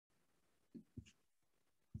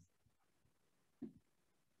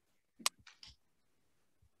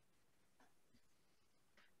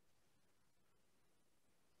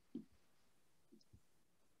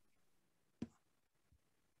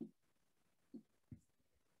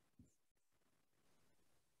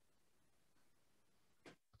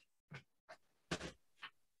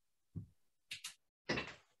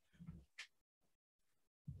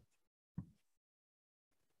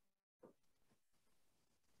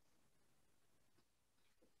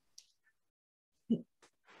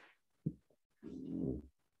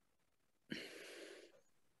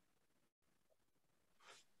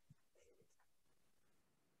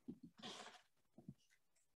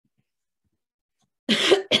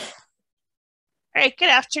Great. Good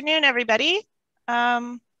afternoon, everybody.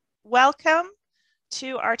 Welcome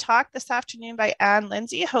to our talk this afternoon by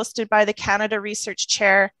Lindsay, hosted by the Canada Research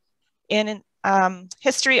Chair in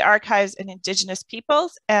History, Archives, and Indigenous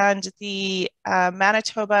Peoples and the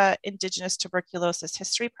Manitoba Indigenous Tuberculosis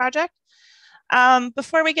History Project.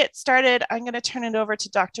 Before we get started, I'm going to turn it over to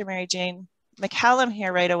Dr. Mary Jane McCallum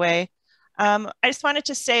here right away. I just wanted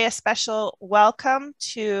to say a special welcome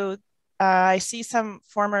to I see some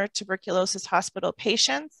former tuberculosis hospital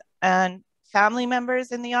patients and family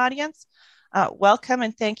members in the audience. Welcome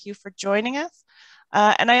and thank you for joining us.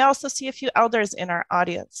 And I also see a few elders in our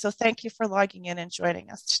audience. So thank you for logging in and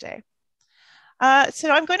joining us today.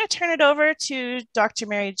 So I'm going to turn it over to Dr.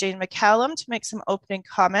 Mary Jane McCallum to make some opening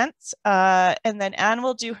comments. And then Anne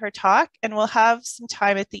will do her talk and we'll have some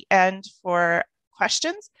time at the end for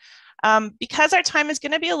questions. Because our time is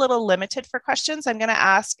going to be a little limited for questions, I'm going to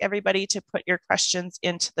ask everybody to put your questions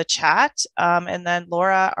into the chat. And then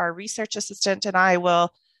Laura, our research assistant, and I will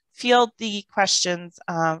field the questions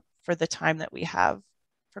for the time that we have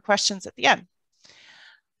for questions at the end.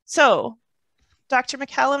 So, Dr.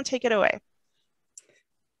 McCallum, take it away.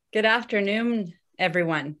 Good afternoon,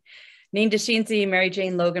 everyone. Nin Deshinzi, Mary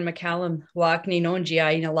Jane Logan McCallum, Wakni Nonji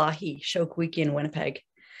Nalahi, Shokwiki in Winnipeg.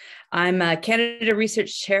 I'm a Canada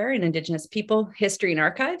Research Chair in Indigenous People, History and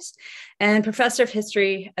Archives, and Professor of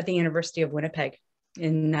History at the University of Winnipeg.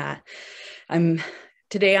 Today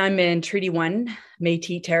I'm in Treaty 1,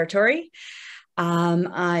 Métis territory.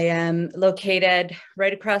 I am located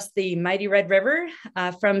right across the mighty Red River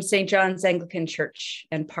from St. John's Anglican Church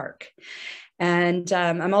and Park. And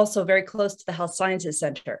I'm also very close to the Health Sciences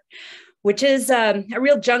Centre, which is a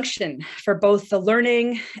real junction for both the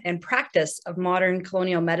learning and practice of modern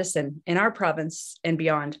colonial medicine in our province and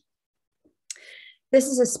beyond. This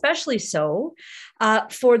is especially so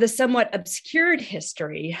for the somewhat obscured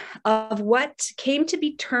history of what came to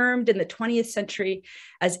be termed in the 20th century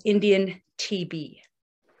as Indian TB.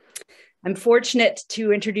 I'm fortunate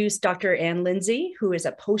to introduce Dr. Lindsay, who is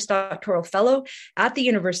a postdoctoral fellow at the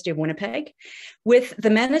University of Winnipeg with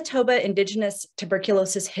the Manitoba Indigenous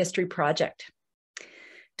Tuberculosis History Project.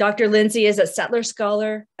 Dr. Lindsay is a settler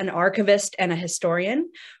scholar, an archivist, and a historian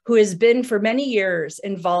who has been for many years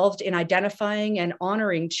involved in identifying and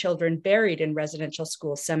honoring children buried in residential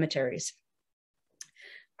school cemeteries.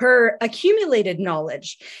 Her accumulated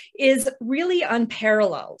knowledge is really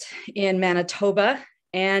unparalleled in Manitoba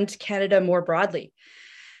and Canada more broadly.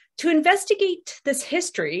 To investigate this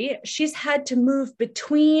history, she's had to move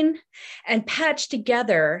between and patch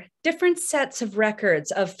together different sets of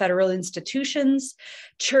records of federal institutions,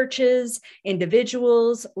 churches,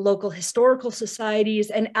 individuals, local historical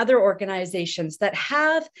societies, and other organizations that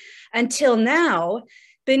have, until now,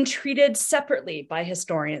 been treated separately by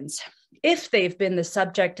historians, if they've been the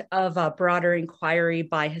subject of a broader inquiry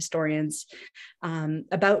by historians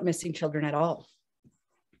about missing children at all.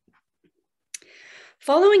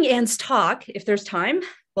 Following Anne's talk, if there's time,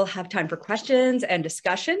 we'll have time for questions and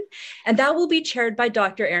discussion, and that will be chaired by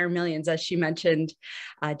Dr. Erin Millions, as she mentioned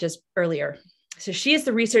just earlier. So she is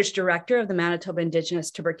the research director of the Manitoba Indigenous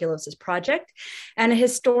Tuberculosis Project and a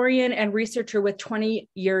historian and researcher with 20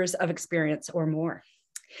 years of experience or more.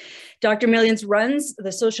 Dr. Millions runs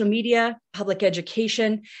the social media, public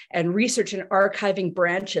education, and research and archiving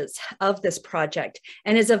branches of this project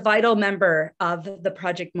and is a vital member of the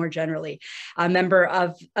project more generally, a member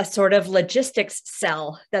of a sort of logistics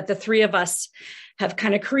cell that the three of us have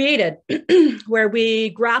kind of created where we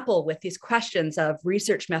grapple with these questions of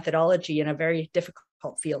research methodology in a very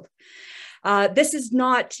difficult field. This is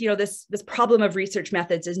not, this problem of research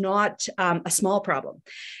methods is not a small problem.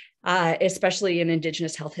 Especially in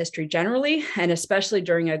Indigenous health history generally, and especially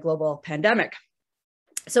during a global pandemic.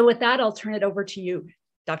 So with that, I'll turn it over to you,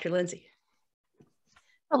 Dr. Lindsay.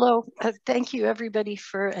 Hello, thank you everybody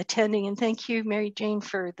for attending, and thank you, Mary Jane,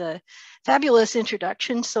 for the fabulous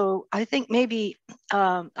introduction. So I think maybe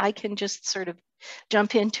I can just sort of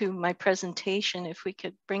jump into my presentation if we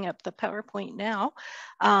could bring up the PowerPoint now,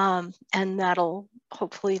 and that'll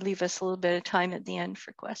hopefully leave us a little bit of time at the end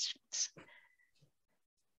for questions.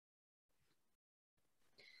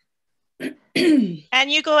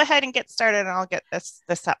 And you go ahead and get started and I'll get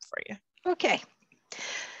this up for you. Okay.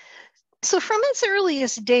 So from its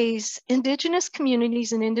earliest days, Indigenous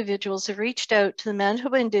communities and individuals have reached out to the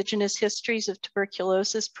Manitoba Indigenous Histories of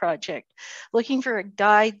Tuberculosis Project, looking for a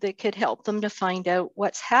guide that could help them to find out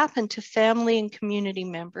what's happened to family and community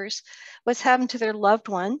members, what's happened to their loved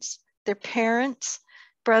ones, their parents,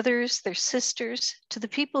 brothers, their sisters, to the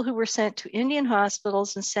people who were sent to Indian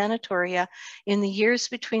hospitals and sanatoria in the years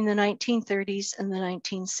between the 1930s and the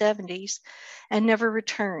 1970s and never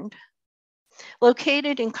returned.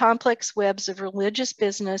 Located in complex webs of religious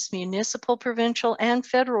business, municipal, provincial, and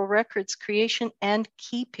federal records creation and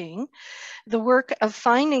keeping, the work of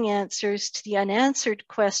finding answers to the unanswered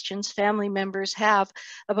questions family members have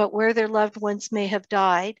about where their loved ones may have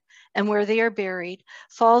died and where they are buried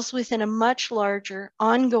falls within a much larger,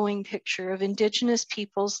 ongoing picture of Indigenous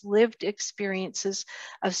peoples' lived experiences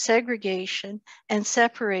of segregation and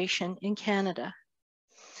separation in Canada.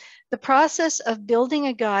 The process of building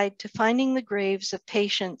a guide to finding the graves of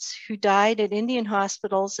patients who died at Indian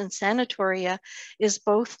hospitals and sanatoria is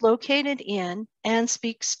both located in and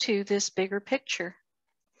speaks to this bigger picture.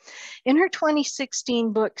 In her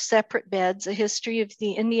 2016 book, Separate Beds, A History of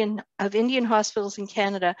Indian Hospitals in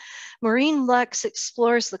Canada, Maureen Lux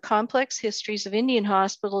explores the complex histories of Indian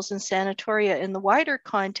hospitals and sanatoria in the wider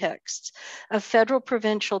contexts of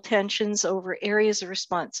federal-provincial tensions over areas of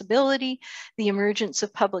responsibility, the emergence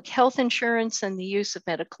of public health insurance, and the use of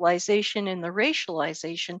medicalization and the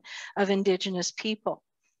racialization of Indigenous people.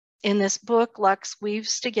 In this book, Lux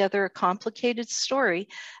weaves together a complicated story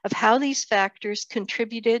of how these factors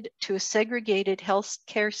contributed to a segregated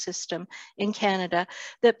healthcare system in Canada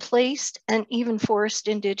that placed and even forced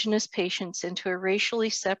Indigenous patients into a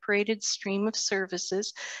racially separated stream of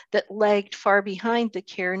services that lagged far behind the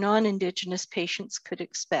care non-Indigenous patients could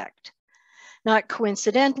expect. Not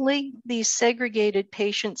coincidentally, these segregated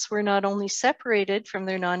patients were not only separated from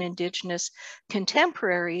their non-Indigenous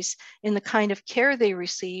contemporaries in the kind of care they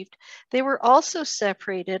received, they were also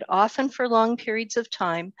separated, often for long periods of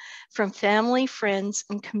time, from family, friends,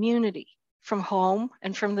 and community, from home,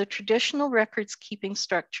 and from the traditional records-keeping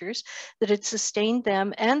structures that had sustained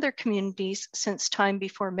them and their communities since time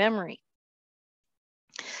before memory.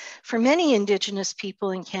 For many Indigenous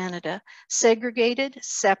people in Canada, segregated,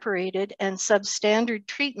 separated, and substandard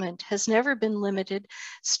treatment has never been limited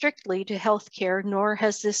strictly to healthcare, nor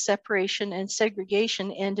has this separation and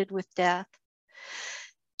segregation ended with death.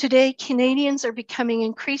 Today, Canadians are becoming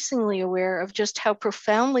increasingly aware of just how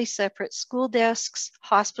profoundly separate school desks,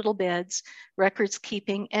 hospital beds, records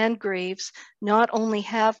keeping, and graves not only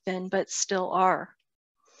have been, but still are.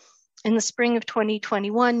 In the spring of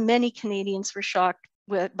 2021, many Canadians were shocked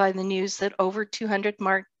by the news that over 200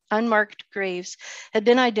 unmarked graves had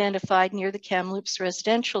been identified near the Kamloops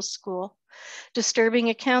residential school. Disturbing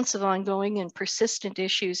accounts of ongoing and persistent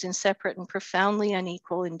issues in separate and profoundly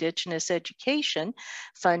unequal Indigenous education,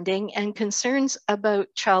 funding, and concerns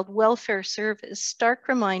about child welfare service, stark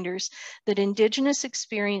reminders that Indigenous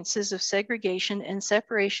experiences of segregation and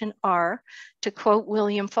separation are, to quote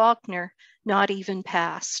William Faulkner, not even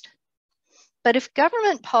past. But if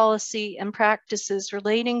government policy and practices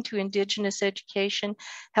relating to Indigenous education,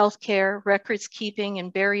 healthcare, records keeping,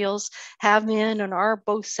 and burials have been and are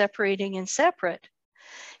both separating and separate,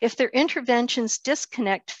 if their interventions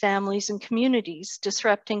disconnect families and communities,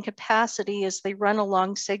 disrupting capacity as they run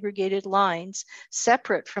along segregated lines,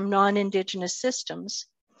 separate from non-Indigenous systems,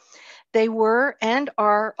 they were and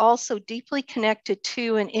are also deeply connected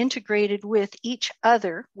to and integrated with each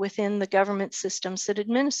other within the government systems that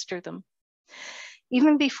administer them.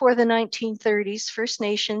 Even before the 1930s, First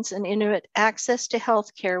Nations and Inuit access to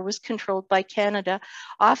healthcare was controlled by Canada,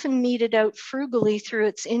 often meted out frugally through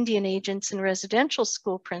its Indian agents and residential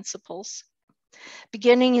school principals.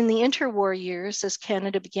 Beginning in the interwar years, as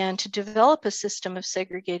Canada began to develop a system of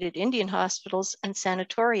segregated Indian hospitals and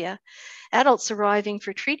sanatoria, adults arriving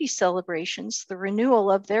for treaty celebrations, the renewal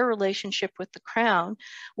of their relationship with the Crown,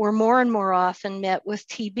 were more and more often met with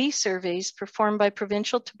TB surveys performed by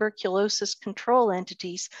provincial tuberculosis control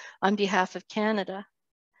entities on behalf of Canada.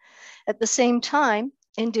 At the same time,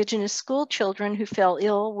 Indigenous school children who fell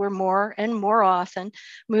ill were more and more often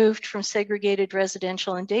moved from segregated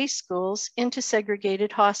residential and day schools into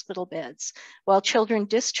segregated hospital beds, while children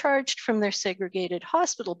discharged from their segregated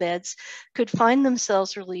hospital beds could find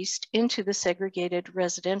themselves released into the segregated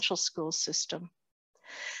residential school system.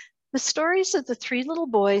 The stories of the three little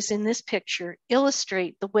boys in this picture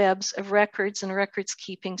illustrate the webs of records and records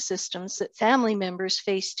keeping systems that family members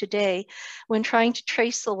face today when trying to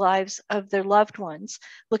trace the lives of their loved ones,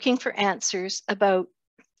 looking for answers about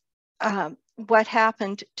what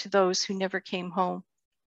happened to those who never came home.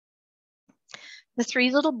 The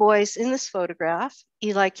three little boys in this photograph,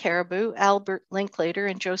 Eli Caribou, Albert Linklater,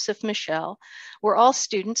 and Joseph Michel, were all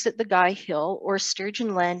students at the Guy Hill or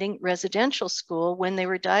Sturgeon Landing Residential School when they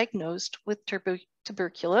were diagnosed with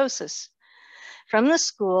tuberculosis. From the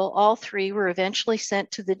school, all three were eventually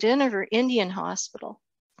sent to the Denver Indian Hospital.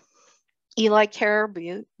 Eli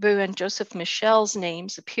Caribou and Joseph Michel's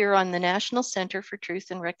names appear on the National Center for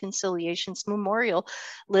Truth and Reconciliation's memorial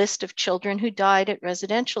list of children who died at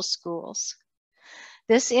residential schools.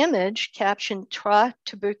 This image, captioned Trois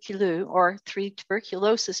tuberculeux, or 3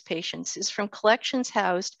 tuberculosis patients, is from collections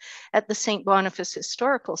housed at the St. Boniface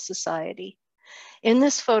Historical Society. In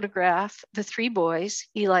this photograph, the 3 boys,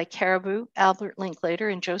 Eli Caribou, Albert Linklater,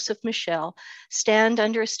 and Joseph Michel, stand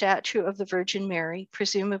under a statue of the Virgin Mary,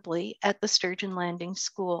 presumably at the Sturgeon Landing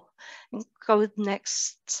School. And go to the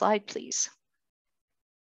next slide, please.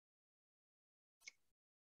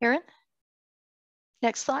 Erin,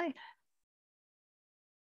 next slide.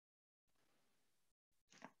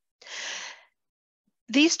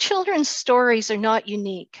 These children's stories are not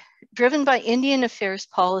unique. Driven by Indian Affairs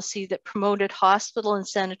policy that promoted hospital and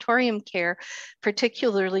sanatorium care,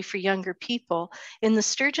 particularly for younger people, in the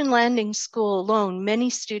Sturgeon Landing School alone, many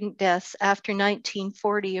student deaths after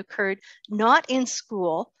 1940 occurred not in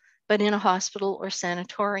school, but in a hospital or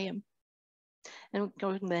sanatorium. And we'll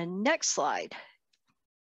go to the next slide.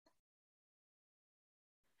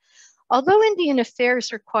 Although Indian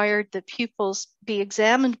Affairs required that pupils be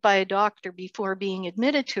examined by a doctor before being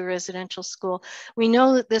admitted to a residential school, we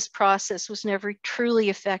know that this process was never truly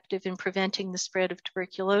effective in preventing the spread of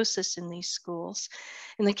tuberculosis in these schools.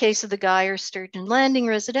 In the case of the Guyer Sturgeon Landing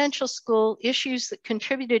Residential School, issues that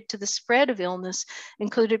contributed to the spread of illness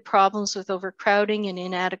included problems with overcrowding and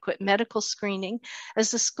inadequate medical screening,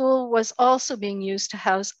 as the school was also being used to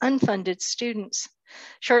house unfunded students.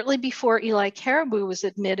 Shortly before Eli Caribou was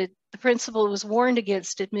admitted, the principal was warned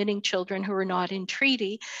against admitting children who were not in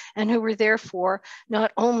treaty and who were therefore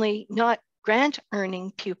not only not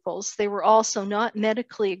grant-earning pupils, they were also not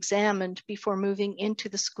medically examined before moving into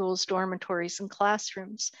the school's dormitories and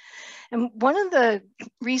classrooms. And one of the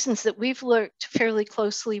reasons that we've looked fairly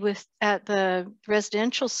closely at the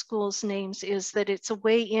residential schools' names is that it's a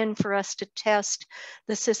way in for us to test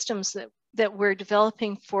the systems that we're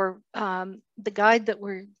developing for the guide that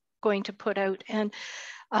we're going to put out. And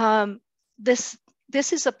this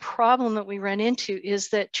is a problem that we run into, is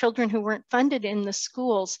that children who weren't funded in the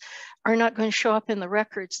schools are not going to show up in the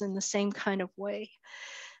records in the same kind of way.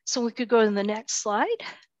 So we could go to the next slide.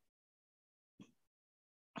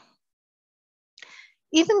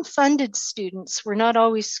 Even funded students were not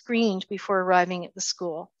always screened before arriving at the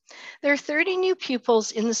school. There are 30 new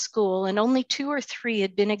pupils in the school and only 2 or 3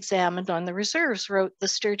 had been examined on the reserves, wrote the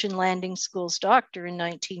Sturgeon Landing School's doctor in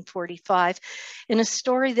 1945 in a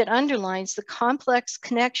story that underlines the complex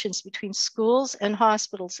connections between schools and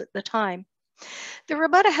hospitals at the time. There were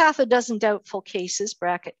about a half a dozen doubtful cases,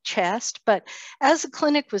 bracket chest, but as the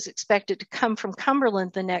clinic was expected to come from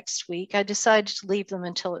Cumberland the next week, I decided to leave them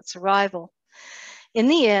until its arrival. In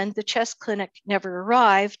the end, the chest clinic never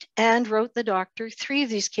arrived, and, wrote the doctor, 3 of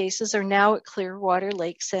these cases are now at Clearwater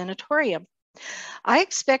Lake Sanatorium. I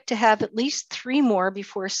expect to have at least 3 more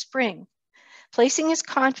before spring. Placing his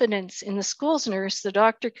confidence in the school's nurse, the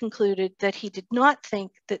doctor concluded that he did not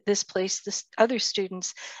think that this placed the other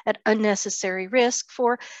students at unnecessary risk,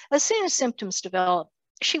 for as soon as symptoms develop,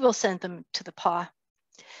 she will send them to the PA.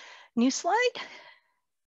 New slide.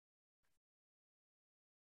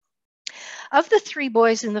 Of the 3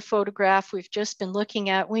 boys in the photograph we've just been looking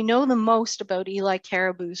at, we know the most about Eli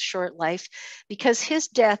Caribou's short life because his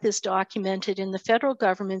death is documented in the federal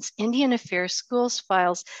government's Indian Affairs Schools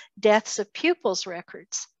Files Deaths of Pupils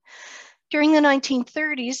records. During the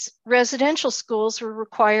 1930s, residential schools were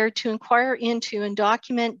required to inquire into and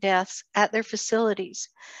document deaths at their facilities.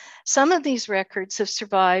 Some of these records have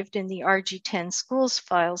survived in the RG10 Schools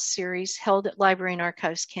Files series held at Library and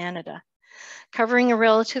Archives Canada. Covering a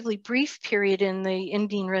relatively brief period in the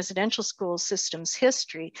Indian residential school system's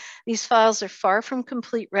history, these files are far from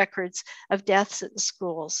complete records of deaths at the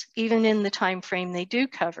schools, even in the time frame they do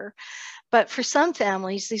cover. But for some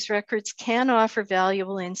families, these records can offer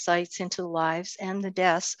valuable insights into the lives and the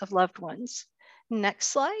deaths of loved ones. Next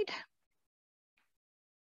slide.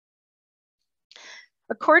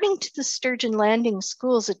 According to the Sturgeon Landing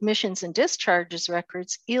School's admissions and discharges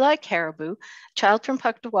records, Eli Caribou, a child from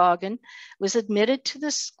Pucktawagan, was admitted to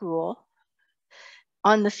the school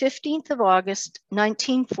on the 15th of August,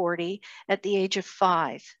 1940, at the age of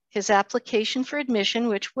 5. His application for admission,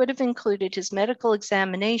 which would have included his medical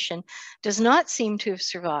examination, does not seem to have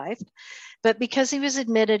survived. But because he was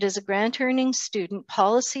admitted as a grant-earning student,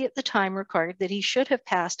 policy at the time required that he should have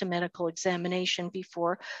passed a medical examination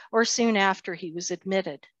before or soon after he was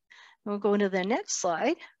admitted. We'll go to the next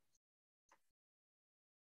slide.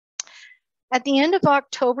 At the end of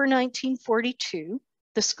October 1942,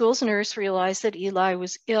 the school's nurse realized that Eli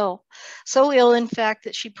was ill. So ill, in fact,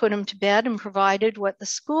 that she put him to bed and provided what the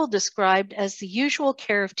school described as the usual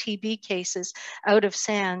care of TB cases out of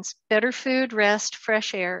SANS: better food, rest,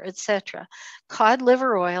 fresh air, etc., cod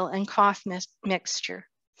liver oil, and cough mixture.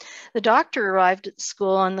 The doctor arrived at the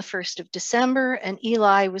school on the 1st of December, and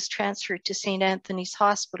Eli was transferred to St. Anthony's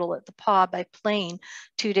Hospital at the PA by plane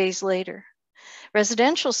 2 days later.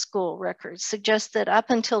 Residential school records suggest that up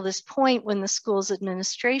until this point, when the school's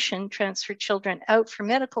administration transferred children out for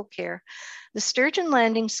medical care, the Sturgeon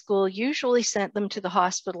Landing School usually sent them to the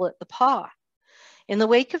hospital at the PA. In the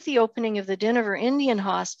wake of the opening of the Diniver Indian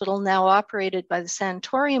Hospital, now operated by the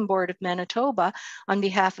Sanatorium Board of Manitoba on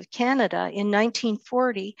behalf of Canada, in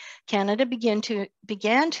 1940, Canada began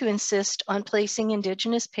to insist on placing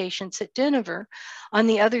Indigenous patients at Diniver on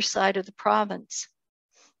the other side of the province.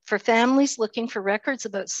 For families looking for records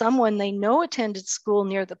about someone they know attended school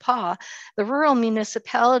near the PA, the rural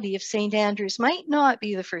municipality of St. Andrews might not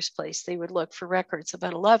be the first place they would look for records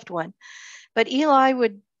about a loved one. But Eli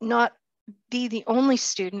would not be the only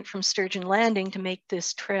student from Sturgeon Landing to make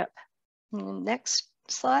this trip. Next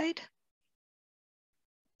slide.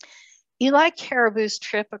 Eli Caribou's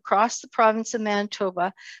trip across the province of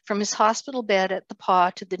Manitoba from his hospital bed at the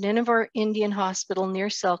PA to the Diniver Indian Hospital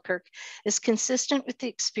near Selkirk is consistent with the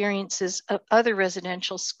experiences of other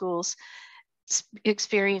residential schools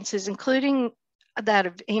experiences, including that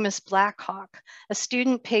of Amos Blackhawk, a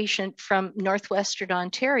student patient from Northwestern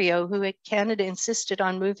Ontario who Canada insisted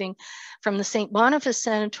on moving from the St. Boniface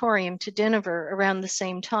Sanatorium to Diniver around the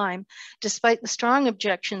same time, despite the strong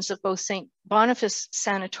objections of both St. Boniface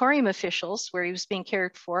Sanatorium officials, where he was being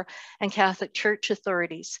cared for, and Catholic Church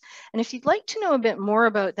authorities. And if you'd like to know a bit more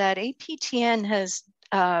about that, APTN has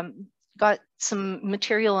got some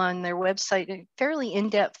material on their website, a fairly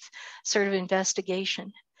in-depth sort of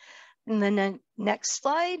investigation. And then the next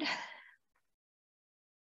slide.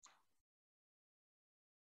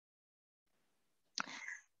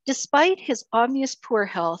 Despite his obvious poor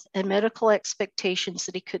health and medical expectations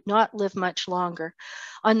that he could not live much longer,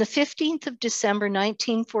 on the 15th of December,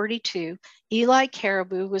 1942, Eli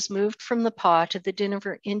Caribou was moved from the PA to the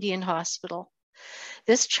Diniver Indian Hospital.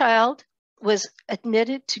 This child was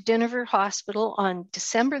admitted to Diniver Hospital on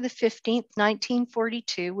December the 15th,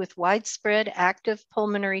 1942, with widespread active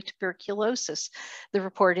pulmonary tuberculosis, the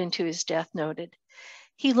report into his death noted.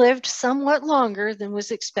 He lived somewhat longer than was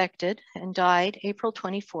expected and died April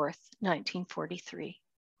 24th, 1943.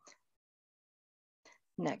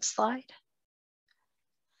 Next slide.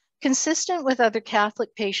 Consistent with other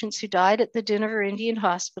Catholic patients who died at the Diniver Indian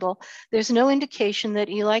Hospital, there's no indication that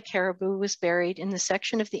Eli Caribou was buried in the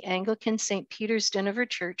section of the Anglican St. Peter's Diniver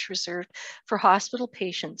Church reserved for hospital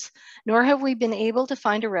patients, nor have we been able to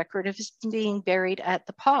find a record of his being buried at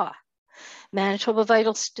the PA. Manitoba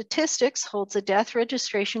Vital Statistics holds a death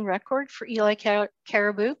registration record for Eli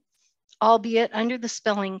Caribou, albeit under the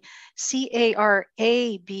spelling Carabou,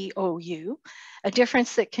 a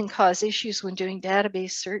difference that can cause issues when doing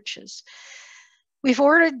database searches. We've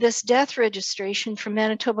ordered this death registration from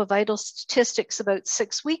Manitoba Vital Statistics about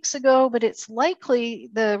 6 weeks ago, but it's likely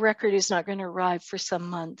the record is not going to arrive for some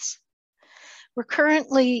months. We're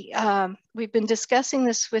currently, we've been discussing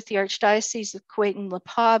this with the Archdiocese of Kuwait and La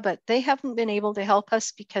Paz, but they haven't been able to help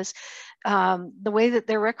us because the way that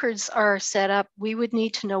their records are set up, we would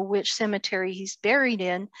need to know which cemetery he's buried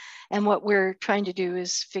in. And what we're trying to do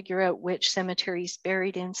is figure out which cemetery he's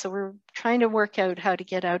buried in. So we're trying to work out how to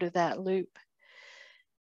get out of that loop.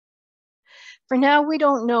 For now, we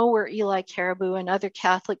don't know where Eli Caribou and other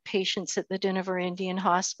Catholic patients at the Diniver Indian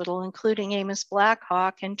Hospital, including Amos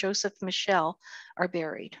Blackhawk and Joseph Michel, are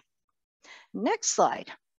buried. Next slide.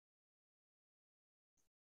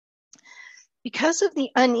 Because of the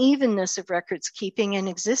unevenness of records keeping and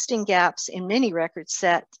existing gaps in many record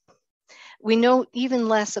sets, we know even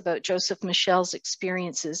less about Joseph Michel's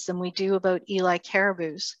experiences than we do about Eli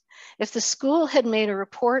Caribou's. If the school had made a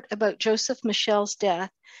report about Joseph Michel's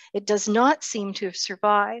death, it does not seem to have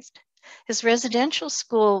survived. His residential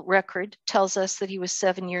school record tells us that he was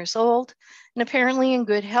 7 years old and apparently in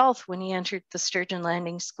good health when he entered the Sturgeon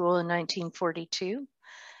Landing School in 1942.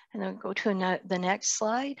 And then go to the next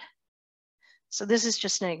slide. So this is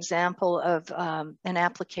just an example of an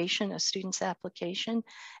application, a student's application,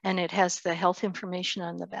 and it has the health information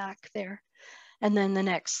on the back there. And then the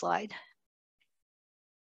next slide.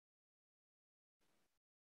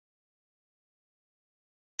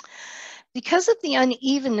 Because of the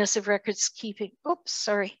unevenness of records keeping,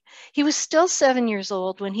 he was still 7 years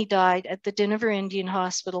old when he died at the Diniver Indian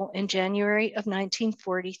Hospital in January of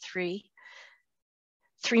 1943,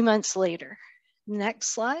 3 months later. Next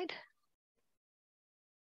slide.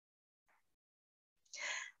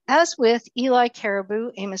 As with Eli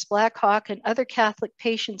Caribou, Amos Blackhawk, and other Catholic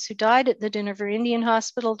patients who died at the Diniver Indian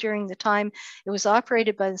Hospital during the time it was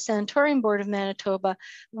operated by the Sanatorium Board of Manitoba,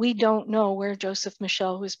 we don't know where Joseph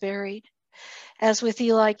Michel was buried. As with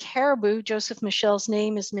Eli Caribou, Joseph Michel's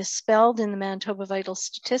name is misspelled in the Manitoba Vital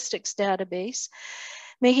Statistics database,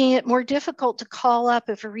 making it more difficult to call up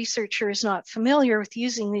if a researcher is not familiar with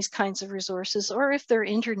using these kinds of resources or if their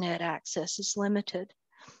internet access is limited.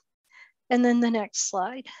 And then the next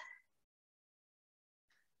slide.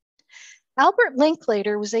 Albert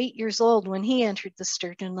Linklater was 8 years old when he entered the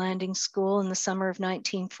Sturgeon Landing School in the summer of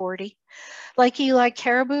 1940. Like Eli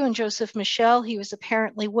Caribou and Joseph Michel, he was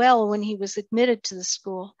apparently well when he was admitted to the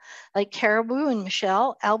school. Like Caribou and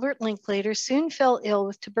Michel, Albert Linklater soon fell ill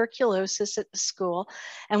with tuberculosis at the school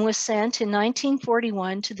and was sent in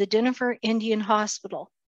 1941 to the Denver Indian Hospital.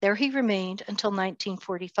 There he remained until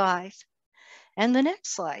 1945. And the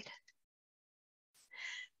next slide.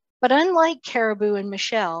 But unlike Caribou and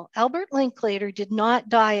Michel, Albert Linklater did not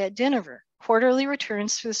die at Denver. Quarterly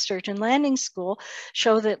returns for the Sturgeon Landing School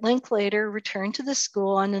show that Linklater returned to the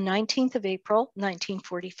school on the 19th of April,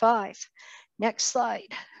 1945. Next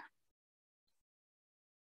slide.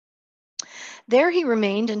 There he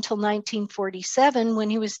remained until 1947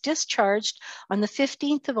 when he was discharged on the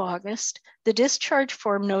 15th of August, the discharge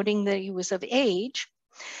form noting that he was of age,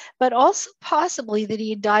 but also possibly that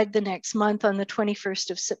he died the next month on the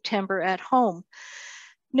 21st of September at home.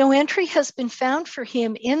 No entry has been found for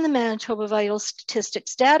him in the Manitoba Vital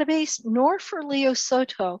Statistics database, nor for Leo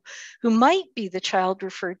Soto, who might be the child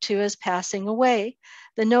referred to as passing away.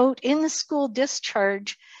 The note in the school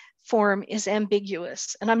discharge form is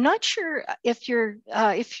ambiguous. And I'm not sure if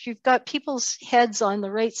you've got people's heads on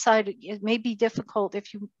the right side, it may be difficult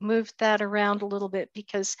if you move that around a little bit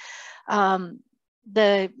because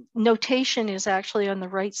the notation is actually on the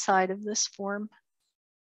right side of this form.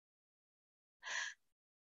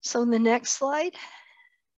 So the next slide.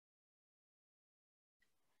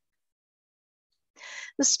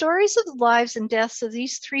 The stories of the lives and deaths of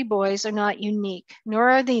these three boys are not unique,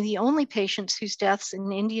 nor are they the only patients whose deaths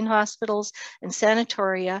in Indian hospitals and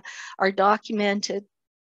sanatoria are documented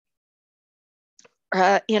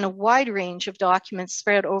in a wide range of documents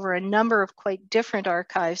spread over a number of quite different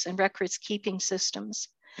archives and records keeping systems.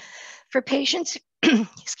 For patients,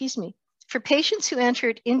 excuse me, for patients who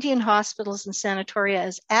entered Indian hospitals and sanatoria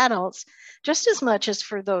as adults, just as much as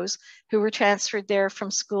for those who were transferred there from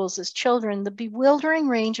schools as children, the bewildering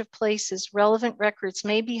range of places relevant records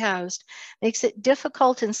may be housed makes it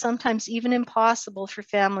difficult and sometimes even impossible for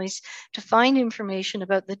families to find information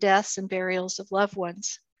about the deaths and burials of loved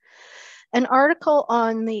ones. An article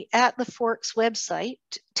on the At the Forks website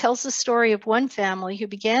tells the story of one family who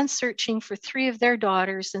began searching for three of their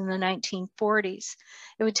daughters in the 1940s.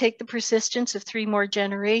 It would take the persistence of 3 more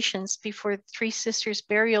generations before the 3 sisters'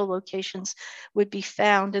 burial locations would be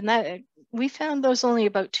found, and that we found those only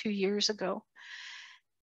about 2 years ago.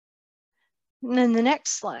 And then the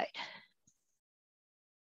next slide.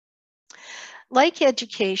 Like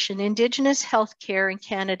education, Indigenous healthcare in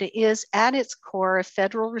Canada is at its core a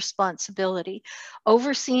federal responsibility,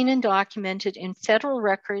 overseen and documented in federal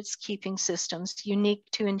records keeping systems unique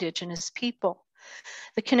to Indigenous people.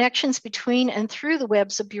 The connections between and through the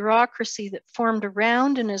webs of bureaucracy that formed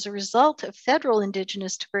around and as a result of federal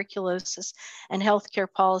Indigenous tuberculosis and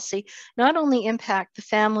healthcare policy not only impact the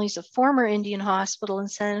families of former Indian hospital and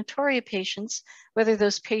sanatoria patients, whether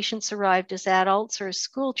those patients arrived as adults or as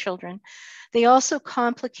school children, they also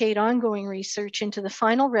complicate ongoing research into the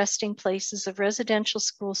final resting places of residential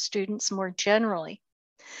school students more generally.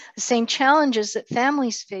 The same challenges that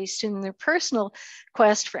families faced in their personal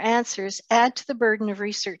quest for answers add to the burden of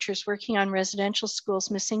researchers working on residential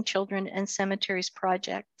schools, missing children, and cemeteries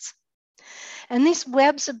projects. And these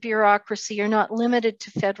webs of bureaucracy are not limited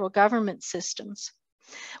to federal government systems.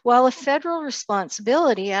 While a federal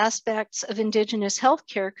responsibility, aspects of Indigenous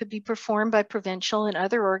healthcare could be performed by provincial and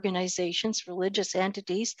other organizations, religious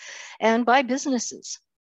entities, and by businesses.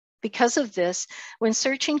 Because of this, when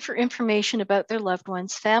searching for information about their loved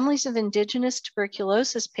ones, families of Indigenous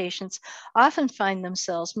tuberculosis patients often find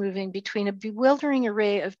themselves moving between a bewildering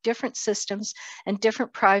array of different systems and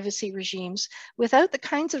different privacy regimes without the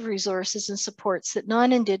kinds of resources and supports that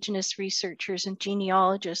non-Indigenous researchers and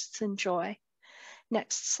genealogists enjoy.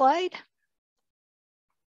 Next slide.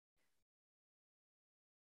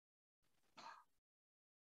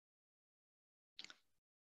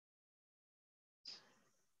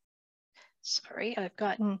 Sorry, I've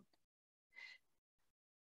gotten.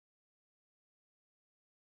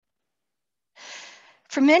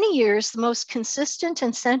 For many years, the most consistent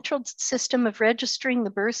and central system of registering the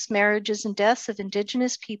births, marriages, and deaths of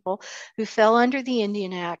Indigenous people who fell under the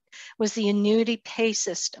Indian Act was the annuity pay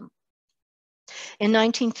system. In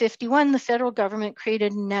 1951, the federal government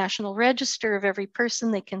created a national register of every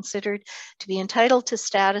person they considered to be entitled to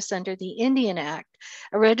status under the Indian Act,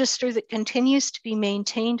 a register that continues to be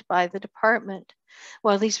maintained by the department.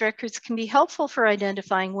 While these records can be helpful for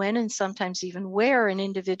identifying when and sometimes even where an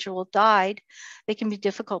individual died, they can be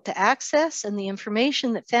difficult to access, and the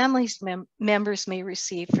information that families members may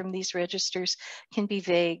receive from these registers can be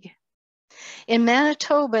vague. In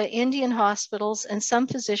Manitoba, Indian hospitals and some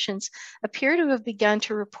physicians appear to have begun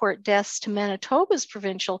to report deaths to Manitoba's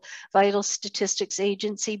Provincial Vital Statistics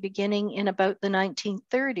Agency beginning in about the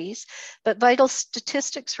 1930s, but vital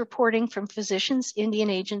statistics reporting from physicians, Indian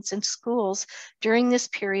agents, and schools during this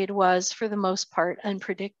period was, for the most part,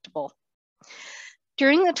 unpredictable.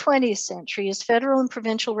 During the 20th century, as federal and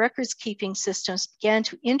provincial records keeping systems began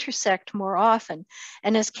to intersect more often,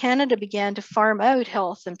 and as Canada began to farm out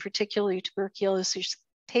health and particularly tuberculosis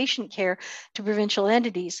patient care to provincial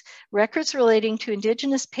entities, records relating to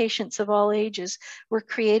Indigenous patients of all ages were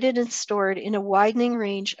created and stored in a widening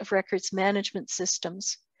range of records management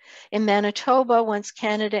systems. In Manitoba, once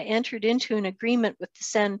Canada entered into an agreement with the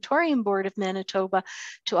Sanatorium Board of Manitoba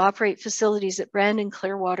to operate facilities at Brandon,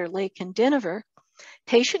 Clearwater Lake, and Dinaver,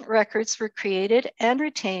 patient records were created and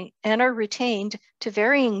are retained to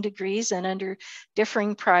varying degrees and under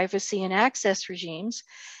differing privacy and access regimes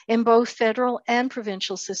in both federal and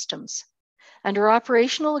provincial systems. Under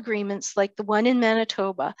operational agreements like the one in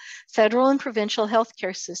Manitoba, federal and provincial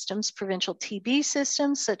healthcare systems, provincial TB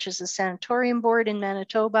systems such as the Sanatorium Board in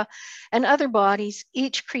Manitoba, and other bodies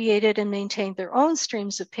each created and maintained their own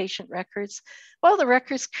streams of patient records, while the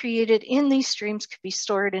records created in these streams could be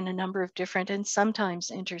stored in a number of different and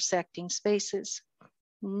sometimes intersecting spaces.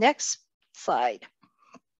 Next slide.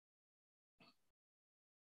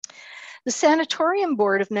 The Sanatorium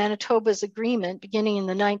Board of Manitoba's agreement, beginning in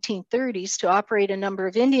the 1930s to operate a number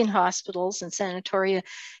of Indian hospitals and sanatoria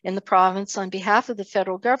in the province on behalf of the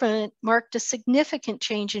federal government, marked a significant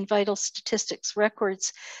change in vital statistics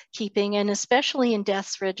records keeping, and especially in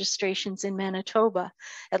deaths registrations in Manitoba,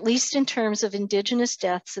 at least in terms of Indigenous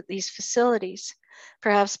deaths at these facilities.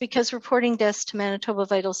 Perhaps because reporting deaths to Manitoba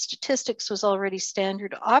Vital Statistics was already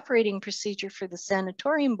standard operating procedure for the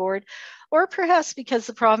Sanatorium Board, or perhaps because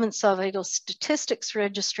the province saw vital statistics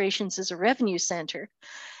registrations as a revenue center.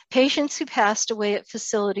 Patients who passed away at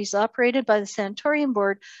facilities operated by the Sanatorium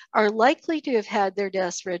Board are likely to have had their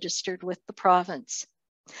deaths registered with the province.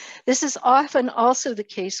 This is often also the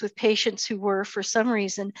case with patients who were, for some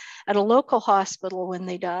reason, at a local hospital when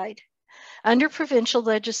they died. Under provincial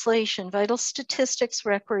legislation, vital statistics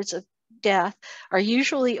records of death are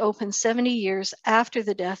usually open 70 years after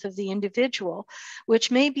the death of the individual,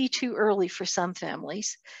 which may be too early for some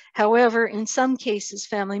families. However, in some cases,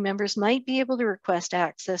 family members might be able to request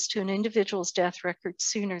access to an individual's death record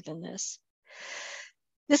sooner than this.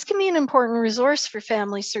 This can be an important resource for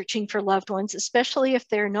families searching for loved ones, especially if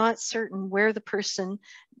they're not certain where the person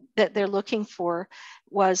that they're looking for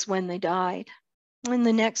was when they died. In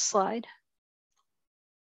the next slide.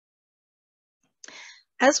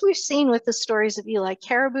 As we've seen with the stories of Eli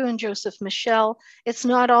Caribou and Joseph Michel, it's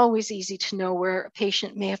not always easy to know where a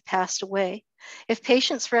patient may have passed away. If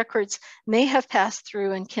patients' records may have passed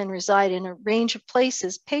through and can reside in a range of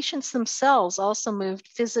places, patients themselves also moved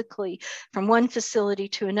physically from one facility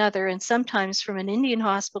to another, and sometimes from an Indian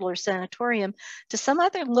hospital or sanatorium to some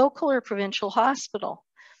other local or provincial hospital.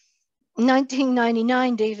 In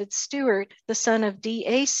 1999, David Stewart, the son of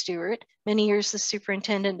D.A. Stewart, many years the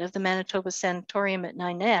superintendent of the Manitoba Sanatorium at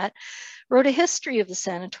Ninette, wrote a history of the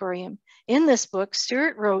sanatorium. In this book,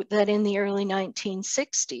 Stewart wrote that in the early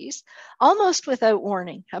 1960s, almost without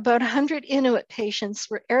warning, about 100 Inuit patients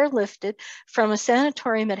were airlifted from a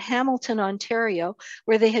sanatorium at Hamilton, Ontario,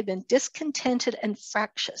 where they had been discontented and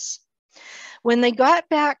fractious. When they got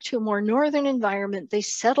back to a more northern environment, they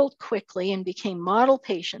settled quickly and became model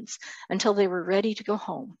patients until they were ready to go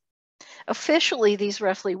home. Officially, these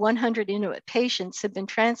roughly 100 Inuit patients had been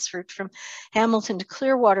transferred from Hamilton to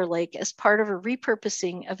Clearwater Lake as part of a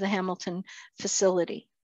repurposing of the Hamilton facility.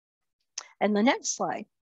 And the next slide.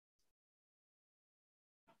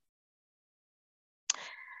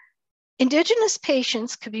 Indigenous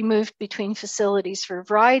patients could be moved between facilities for a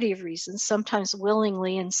variety of reasons, sometimes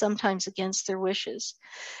willingly and sometimes against their wishes.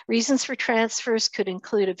 Reasons for transfers could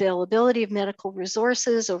include availability of medical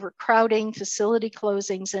resources, overcrowding, facility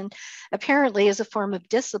closings, and apparently as a form of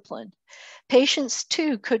discipline. Patients,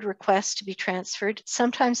 too, could request to be transferred,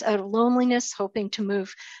 sometimes out of loneliness, hoping to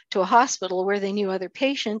move to a hospital where they knew other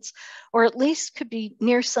patients, or at least could be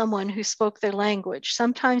near someone who spoke their language,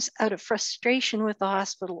 sometimes out of frustration with the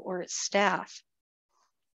hospital or its staff.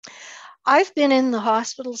 I've been in the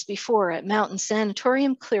hospitals before at Mountain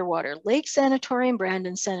Sanatorium, Clearwater, Lake Sanatorium,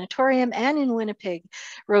 Brandon Sanatorium, and in Winnipeg,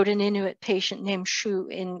 wrote an Inuit patient named Shu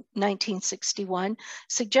in 1961,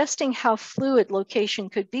 suggesting how fluid location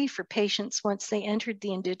could be for patients once they entered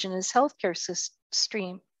the Indigenous healthcare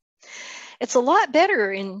stream. It's a lot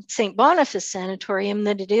better in St. Boniface Sanatorium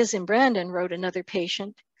than it is in Brandon, wrote another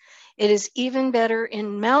patient. It is even better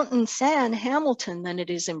in Mountain San, Hamilton, than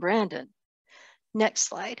it is in Brandon. Next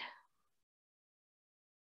slide.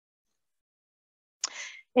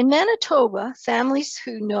 In Manitoba, families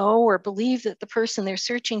who know or believe that the person they're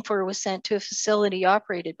searching for was sent to a facility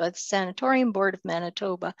operated by the Sanatorium Board of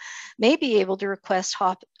Manitoba may be able to request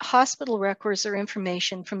hospital records or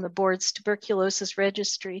information from the board's tuberculosis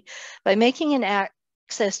registry by making an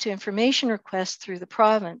access to information request through the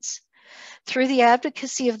province. Through the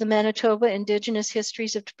advocacy of the Manitoba Indigenous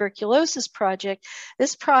Histories of Tuberculosis project,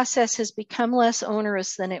 this process has become less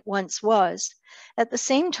onerous than it once was. At the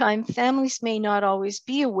same time, families may not always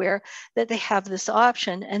be aware that they have this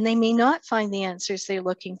option, and they may not find the answers they're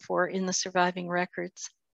looking for in the surviving records.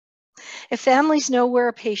 If families know where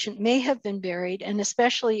a patient may have been buried, and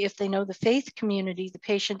especially if they know the faith community the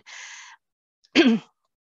patient,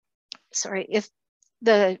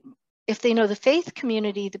 if they know the faith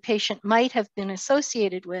community the patient might have been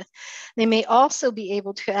associated with, they may also be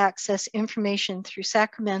able to access information through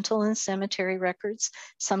sacramental and cemetery records,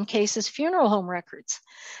 some cases funeral home records.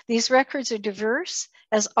 These records are diverse,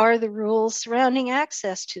 as are the rules surrounding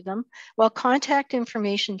access to them, while contact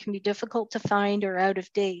information can be difficult to find or out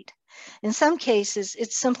of date. In some cases,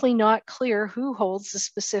 it's simply not clear who holds the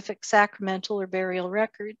specific sacramental or burial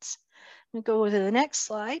records. We'll go to the next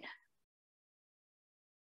slide.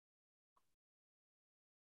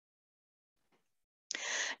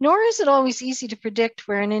 Nor is it always easy to predict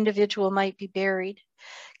where an individual might be buried.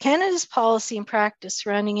 Canada's policy and practice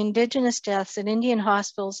surrounding Indigenous deaths in Indian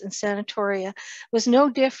hospitals and sanatoria was no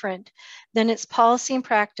different than its policy and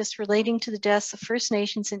practice relating to the deaths of First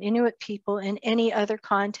Nations and Inuit people in any other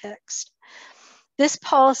context. This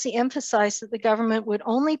policy emphasized that the government would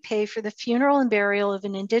only pay for the funeral and burial of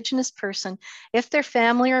an Indigenous person if their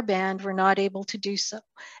family or band were not able to do so,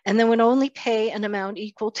 and then would only pay an amount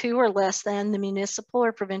equal to or less than the municipal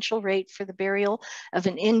or provincial rate for the burial of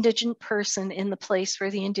an indigent person in the place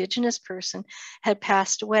where the Indigenous person had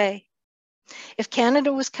passed away. If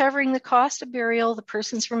Canada was covering the cost of burial, the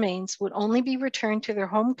person's remains would only be returned to their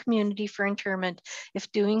home community for interment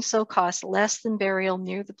if doing so cost less than burial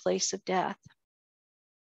near the place of death.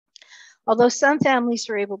 Although some families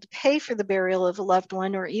were able to pay for the burial of a loved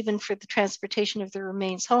one or even for the transportation of their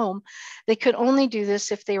remains home, they could only do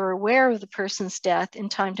this if they were aware of the person's death in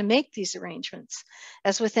time to make these arrangements.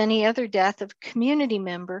 As with any other death of a community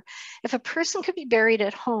member, if a person could be buried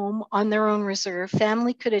at home on their own reserve,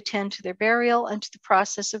 family could attend to their burial and to the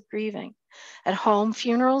process of grieving. At home,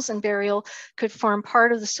 funerals and burial could form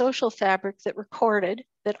part of the social fabric that recorded,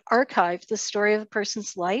 that archived the story of a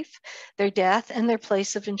person's life, their death, and their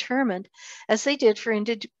place of interment, as they did for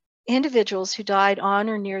individuals who died on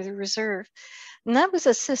or near the reserve. And that was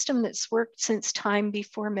a system that's worked since time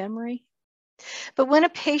before memory. But when a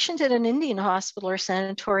patient at an Indian hospital or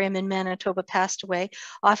sanatorium in Manitoba passed away,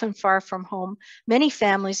 often far from home, many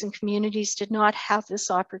families and communities did not have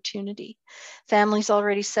this opportunity. Families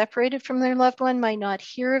already separated from their loved one might not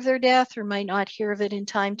hear of their death or might not hear of it in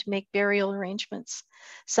time to make burial arrangements.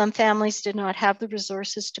 Some families did not have the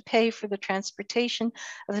resources to pay for the transportation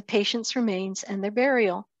of the patient's remains and their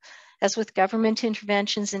burial. As with government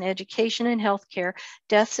interventions in education and healthcare,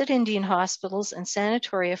 deaths at Indian hospitals and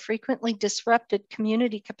sanatoria frequently disrupted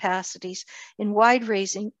community capacities in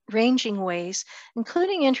wide-ranging ways,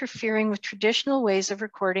 including interfering with traditional ways of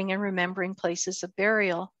recording and remembering places of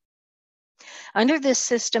burial. Under this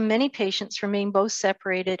system, many patients remain both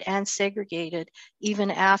separated and segregated even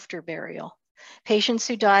after burial. Patients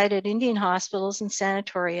who died at Indian hospitals and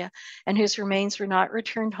sanatoria and whose remains were not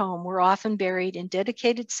returned home were often buried in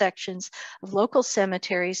dedicated sections of local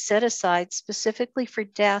cemeteries set aside specifically for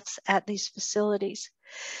deaths at these facilities.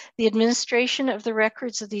 The administration of the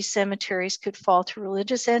records of these cemeteries could fall to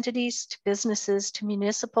religious entities, to businesses, to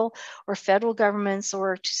municipal or federal governments,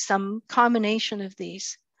 or to some combination of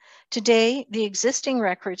these. Today, the existing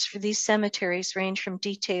records for these cemeteries range from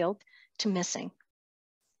detailed to missing.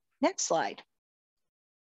 Next slide.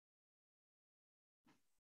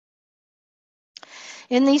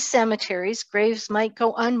 In these cemeteries, graves might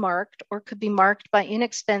go unmarked or could be marked by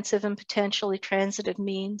inexpensive and potentially transitive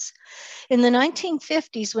means. In the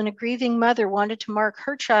 1950s, when a grieving mother wanted to mark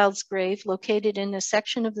her child's grave located in a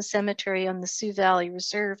section of the cemetery on the Sioux Valley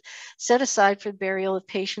Reserve set aside for the burial of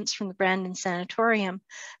patients from the Brandon Sanatorium,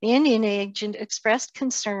 the Indian agent expressed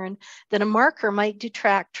concern that a marker might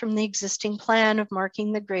detract from the existing plan of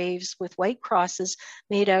marking the graves with white crosses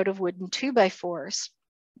made out of wooden 2x4s.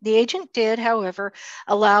 The agent did, however,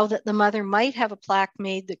 allow that the mother might have a plaque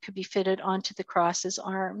made that could be fitted onto the cross's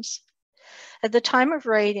arms. At the time of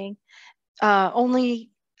writing, only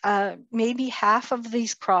maybe half of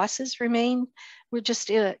these crosses remain. We're just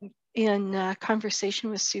in conversation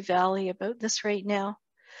with Sioux Valley about this right now.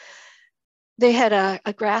 They had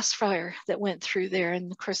a grass fire that went through there,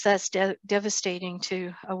 and of course that's devastating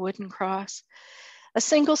to a wooden cross. A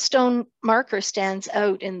single stone marker stands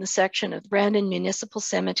out in the section of the Brandon Municipal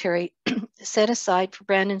Cemetery set aside for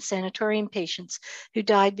Brandon Sanatorium patients who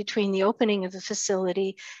died between the opening of the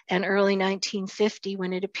facility and early 1950,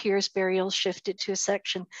 when it appears burials shifted to a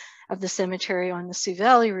section of the cemetery on the Sioux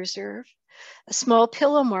Valley Reserve. A small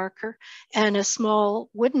pillow marker and a small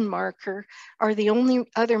wooden marker are the only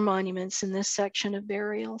other monuments in this section of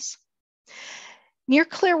burials. Near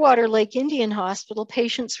Clearwater Lake Indian Hospital,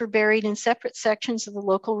 patients were buried in separate sections of the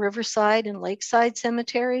local Riverside and Lakeside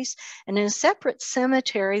cemeteries, and in a separate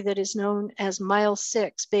cemetery that is known as Mile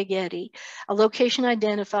 6, Big Eddy, a location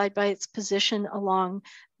identified by its position along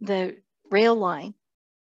the rail line.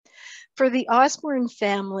 For the Osborne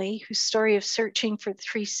family, whose story of searching for the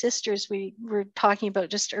three sisters we were talking about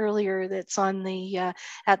just earlier, that's on the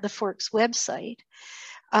at the Forks website,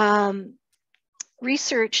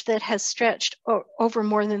 research that has stretched over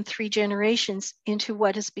more than 3 generations into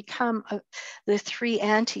what has become the 3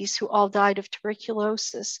 aunties who all died of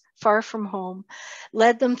tuberculosis far from home,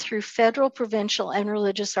 led them through federal, provincial, and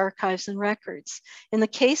religious archives and records. In the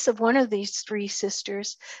case of one of these 3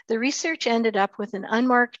 sisters, the research ended up with an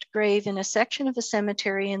unmarked grave in a section of a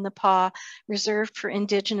cemetery in the PA reserved for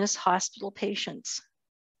Indigenous hospital patients.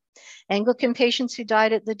 Anglican patients who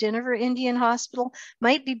died at the Dinaver Indian Hospital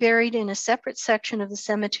might be buried in a separate section of the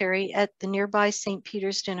cemetery at the nearby St.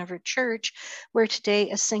 Peter's Dinaver Church, where today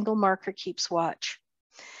a single marker keeps watch.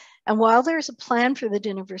 And while there's a plan for the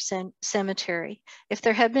Dinaver Cemetery, if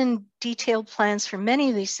there had been detailed plans for many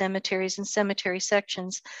of these cemeteries and cemetery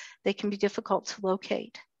sections, they can be difficult to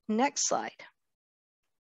locate. Next slide.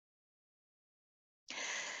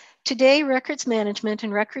 Today, records management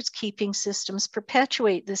and records keeping systems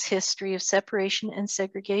perpetuate this history of separation and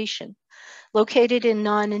segregation. Located in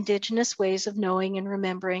non-Indigenous ways of knowing and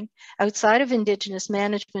remembering, outside of Indigenous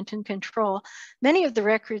management and control, many of the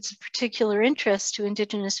records of particular interest to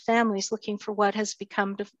Indigenous families looking for what has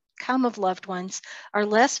become of loved ones are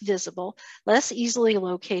less visible, less easily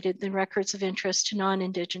located than records of interest to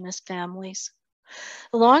non-Indigenous families.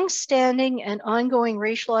 The long-standing and ongoing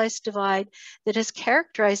racialized divide that has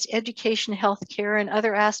characterized education, healthcare, and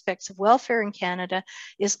other aspects of welfare in Canada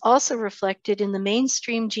is also reflected in the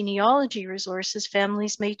mainstream genealogy resources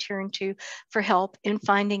families may turn to for help in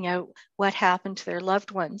finding out what happened to their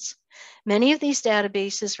loved ones. Many of these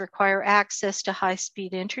databases require access to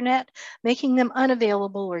high-speed internet, making them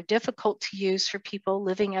unavailable or difficult to use for people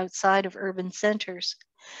living outside of urban centers.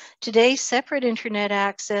 Today, separate internet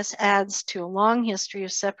access adds to a long history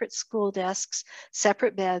of separate school desks,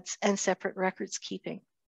 separate beds, and separate records keeping.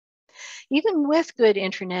 Even with good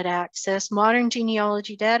internet access, modern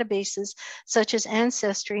genealogy databases such as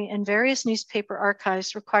Ancestry and various newspaper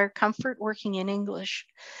archives require comfort working in English.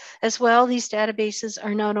 As well, these databases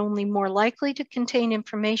are not only more likely to contain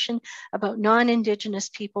information about non-Indigenous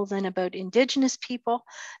people than about Indigenous people,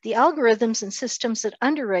 the algorithms and systems that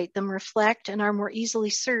underwrite them reflect and are more easily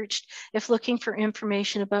searched if looking for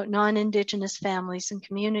information about non-Indigenous families and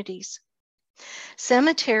communities.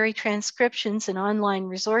 Cemetery transcriptions and online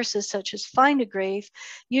resources such as Find a Grave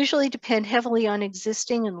usually depend heavily on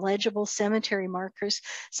existing and legible cemetery markers,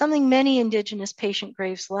 something many Indigenous patient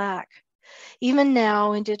graves lack. Even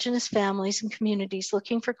now, Indigenous families and communities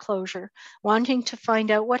looking for closure, wanting to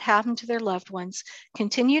find out what happened to their loved ones,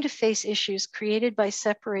 continue to face issues created by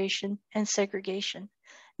separation and segregation.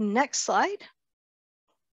 Next slide.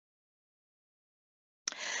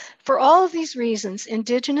 For all of these reasons,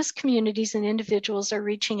 Indigenous communities and individuals are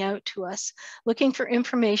reaching out to us, looking for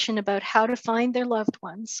information about how to find their loved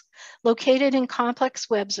ones. Located in complex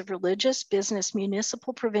webs of religious, business,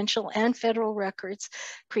 municipal, provincial, and federal records,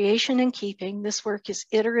 creation and keeping, this work is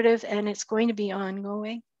iterative and it's going to be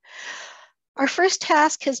ongoing. Our first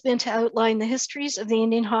task has been to outline the histories of the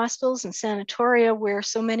Indian hospitals and sanatoria where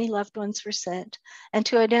so many loved ones were sent, and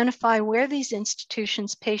to identify where these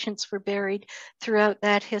institutions' patients were buried throughout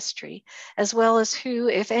that history, as well as who,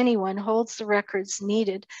 if anyone, holds the records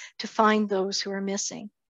needed to find those who are missing.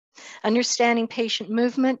 Understanding patient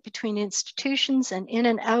movement between institutions and in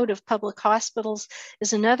and out of public hospitals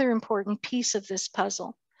is another important piece of this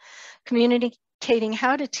puzzle. Communicating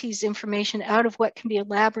how to tease information out of what can be a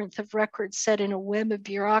labyrinth of records set in a web of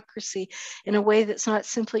bureaucracy in a way that's not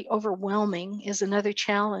simply overwhelming is another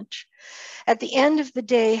challenge. At the end of the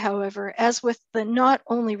day, however, as with the not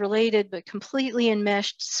only related but completely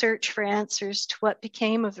enmeshed search for answers to what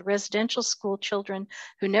became of the residential school children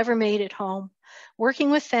who never made it home, working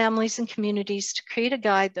with families and communities to create a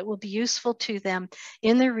guide that will be useful to them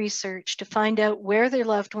in their research to find out where their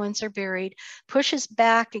loved ones are buried pushes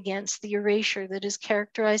back against the erasure that has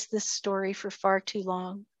characterized this story for far too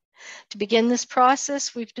long. To begin this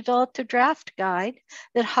process, we've developed a draft guide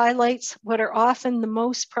that highlights what are often the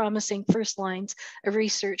most promising first lines of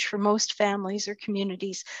research for most families or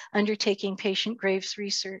communities undertaking patient graves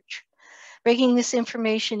research. Breaking this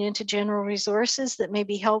information into general resources that may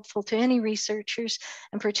be helpful to any researchers,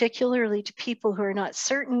 and particularly to people who are not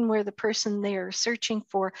certain where the person they are searching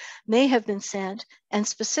for may have been sent, and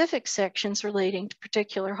specific sections relating to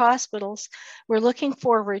particular hospitals, we're looking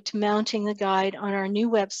forward to mounting the guide on our new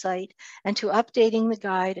website and to updating the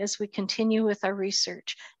guide as we continue with our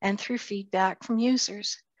research and through feedback from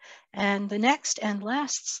users. And the next and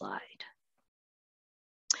last slide.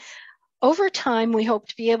 Over time, we hope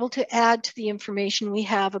to be able to add to the information we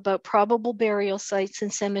have about probable burial sites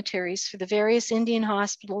and cemeteries for the various Indian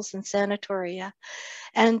hospitals and sanatoria,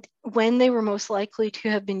 and when they were most likely to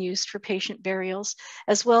have been used for patient burials,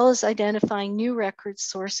 as well as identifying new record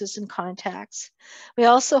sources and contacts. We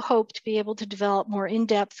also hope to be able to develop more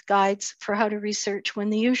in-depth guides for how to research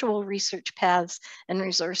when the usual research paths and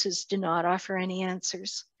resources do not offer any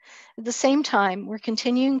answers. At the same time, we're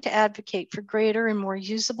continuing to advocate for greater and more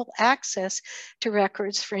usable access to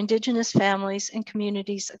records for Indigenous families and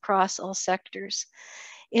communities across all sectors.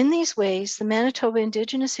 In these ways, the Manitoba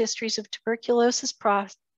Indigenous Histories of Tuberculosis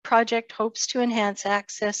project hopes to enhance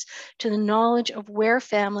access to the knowledge of where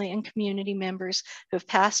family and community members who have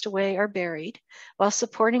passed away are buried, while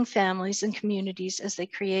supporting families and communities as they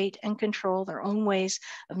create and control their own ways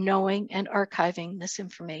of knowing and archiving this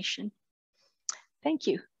information. Thank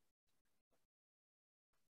you.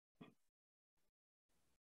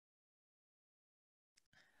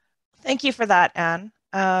 Thank you for that, Anne.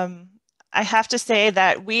 I have to say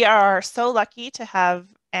that we are so lucky to have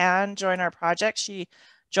Anne join our project. She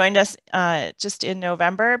joined us just in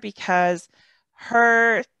November because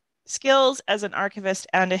her skills as an archivist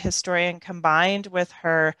and a historian combined with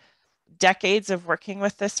her decades of working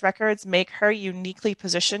with this records make her uniquely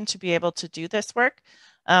positioned to be able to do this work.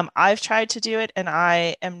 I've tried to do it and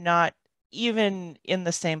I am not even in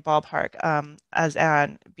the same ballpark as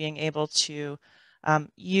Anne being able to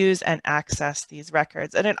use and access these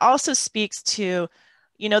records. And it also speaks to,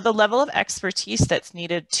 you know, the level of expertise that's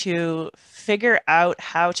needed to figure out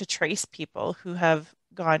how to trace people who have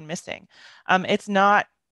gone missing. It's not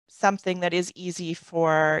something that is easy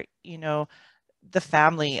for, you know, the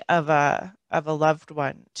family of a loved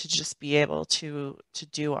one to just be able to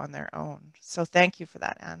do on their own. So thank you for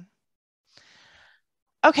that, Anne.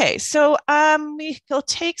 Okay, so we'll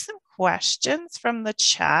take some questions from the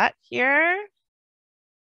chat here.